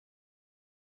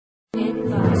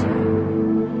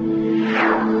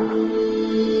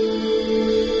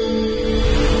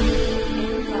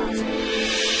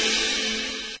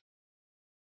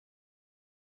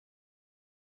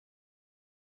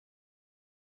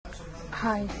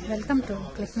Hi, welcome to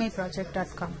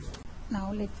clickmeproject.com.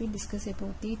 Now let me discuss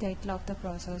about the title of the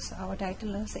process. Our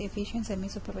title is Efficient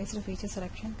Semi-Supervised Feature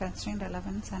Selection, Constraint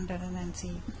Relevance and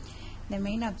Redundancy. The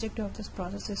main objective of this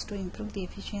process is to improve the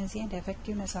efficiency and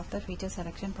effectiveness of the feature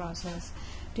selection process,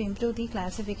 to improve the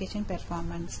classification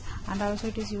performance, and also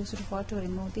it is used to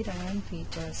remove the relevant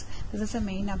features. This is the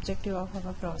main objective of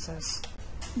our process.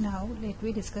 Now let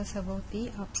me discuss about the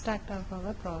abstract of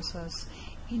our process.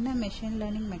 In a machine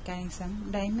learning mechanism,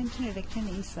 dimension reduction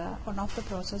is one of the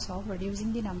process of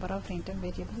reducing the number of random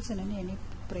variables in any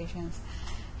operations.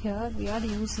 Here we are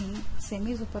using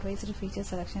semi-supervised feature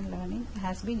selection learning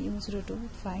has been used to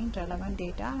find relevant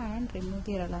data and remove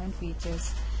the relevant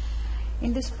features.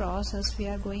 In this process, we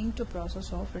are going to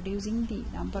process of reducing the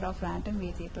number of random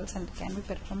variables and can be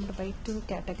performed by two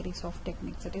categories of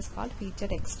techniques. It is called feature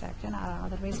extraction or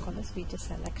otherwise called as feature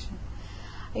selection.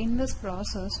 In this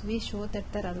process, we show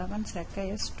that the relevance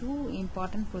requires two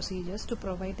important procedures to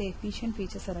provide the efficient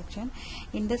feature selection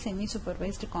in the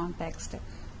semi-supervised context.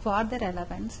 For the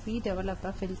relevance, we develop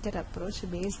a filter approach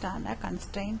based on a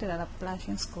constraint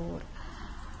Laplacian score.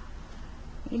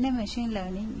 In a machine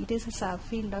learning, it is a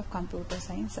subfield of computer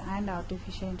science and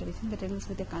artificial intelligence that deals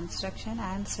with the construction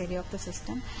and study of the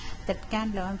system that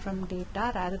can learn from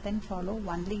data rather than follow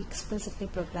only explicitly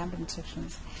programmed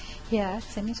instructions. Here,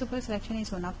 semi-supervised selection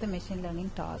is one of the machine learning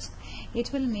tasks.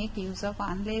 It will make use of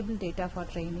unlabeled data for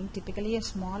training, typically a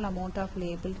small amount of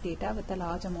labeled data with a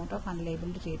large amount of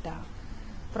unlabeled data.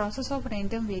 Process of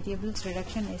random variables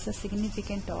reduction is a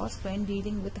significant task when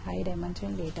dealing with high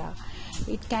dimensional data.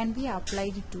 It can be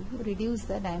applied to reduce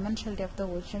the dimensionality of the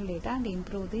original data and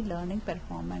improve the learning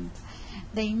performance.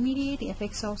 The immediate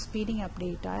effects of speeding up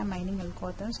data, mining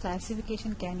algorithms,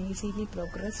 classification can easily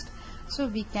progress, so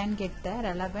we can get the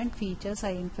relevant features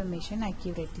or information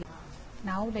accurately.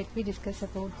 Now let me discuss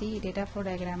about the data flow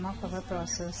diagram of our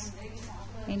process.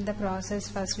 In the process,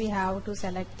 first we have to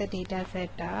select the data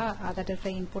set that is the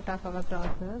input of our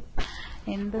process.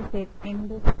 In this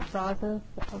process,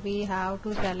 we have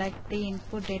to select the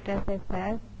input data set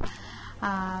as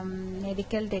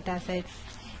medical data sets.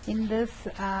 In this,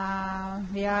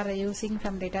 we are using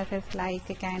some data sets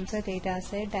like cancer data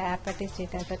set, diabetes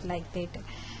data set, like that.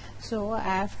 So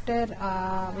after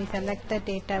we select the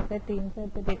data set,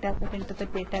 insert the data set into the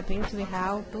database, we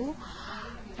have to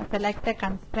select the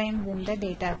constraints in the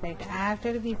data set.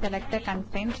 After we select the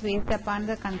constraints, based upon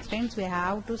the constraints, we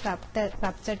have to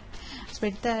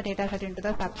split the data set into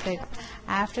the subsets.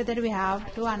 After that, we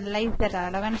have to analyze the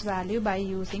relevance value by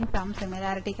using some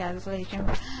similarity calculation,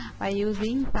 by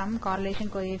using some correlation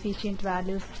coefficient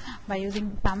values, by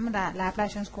using some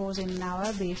Laplacian scores in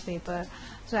our base paper.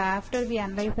 So after we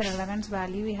analyze the relevance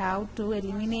value, we have to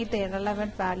eliminate the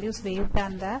irrelevant values based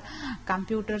on the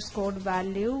computer scored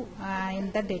value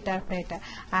in the data set.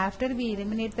 After we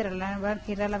eliminate the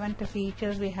irrelevant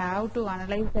features, we have to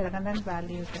analyze the relevant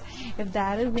values. If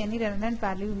there is any relevant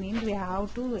value, means we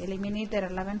have to eliminate the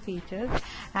relevant features.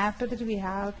 After that, we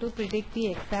have to predict the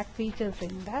exact features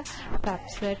in the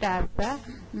subset as the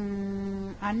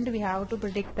and we have to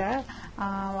predict the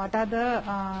what are the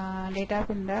data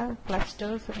in the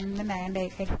clusters in the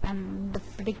and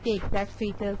predict the exact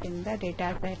features in the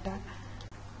data set.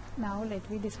 Now let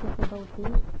me discuss about the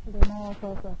demo of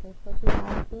our process. First we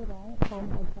have to run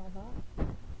home.java.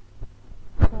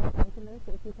 So title is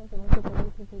efficient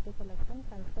semi-supervised feature selection,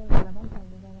 constraint relevance and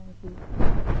redundancy.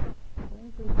 Then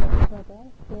we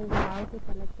here we have to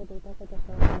select the data set of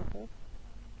our process.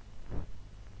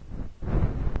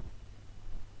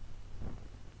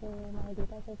 So my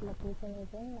data set location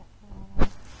is in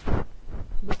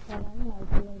this one, my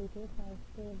student details, my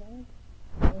student,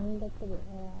 in that I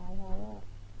have a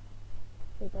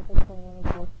data set for our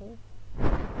process.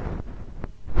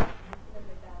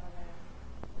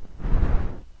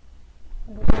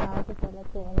 And then we have to select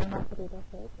the name of the data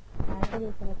set. After we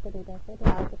select the data set, we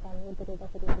have to convert the data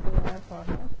set into the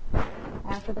format.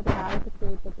 After that, we have to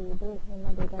create the table in the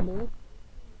database.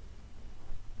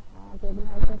 Table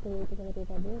has been created in the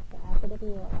database. After that,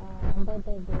 we enter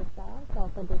the data of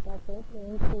the data set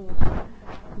into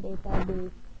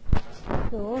database.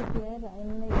 So here in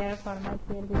the error format,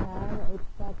 here we have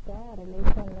extract the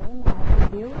relation name,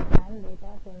 attribute and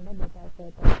data in the data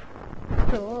set.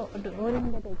 So during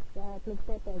that click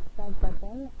the extract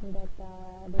button, that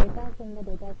data in the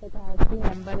data set has been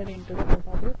embedded into the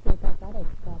database. Data are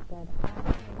extracted.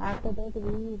 After that,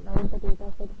 we load the data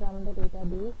set from the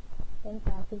database. Then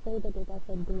classify the data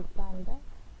set based on the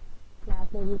class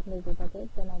labels in the data set.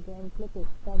 Then again click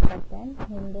extract button.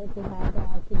 In there to have the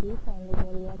attributes, and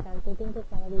here we are calculating the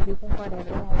standardization for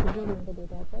every attribute in the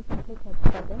data set. Click next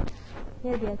button.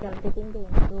 Here we are calculating the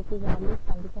entropy values,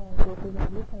 condition entropy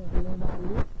values, and gain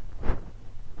values.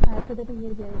 After that,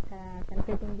 here we are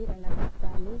calculating the relevance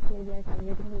value. Here we are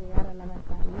calculating the AR relevant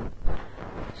value.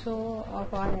 So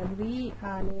for every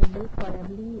label, for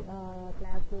every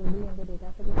class label in the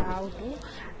data set, we have to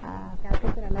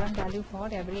calculate the relevant value for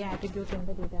every attribute in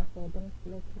the data set. Then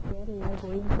here we are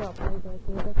going to apply the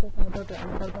CSS method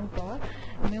algorithm for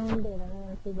knowing the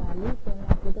relevancy value. Then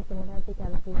apply the similarity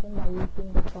calculation by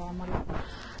using the formula.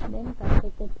 Then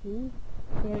calculate the tree.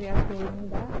 Here we are showing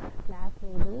the class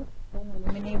labels. Then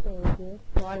eliminate the edges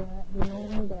for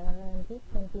removing the relevancies.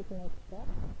 Then click next.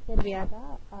 Here we are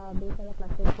based on the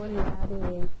cluster code, we have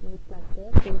the age cluster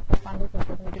based upon the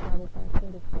capability of the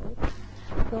function display.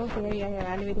 So here we are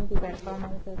evaluating the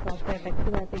performance of the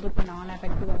effective attributes and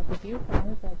non-effective attributes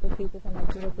and the features and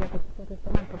accuracy of existing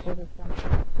system and proposed system.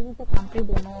 This is a complete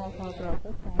demo of our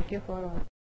process. Thank you for watching.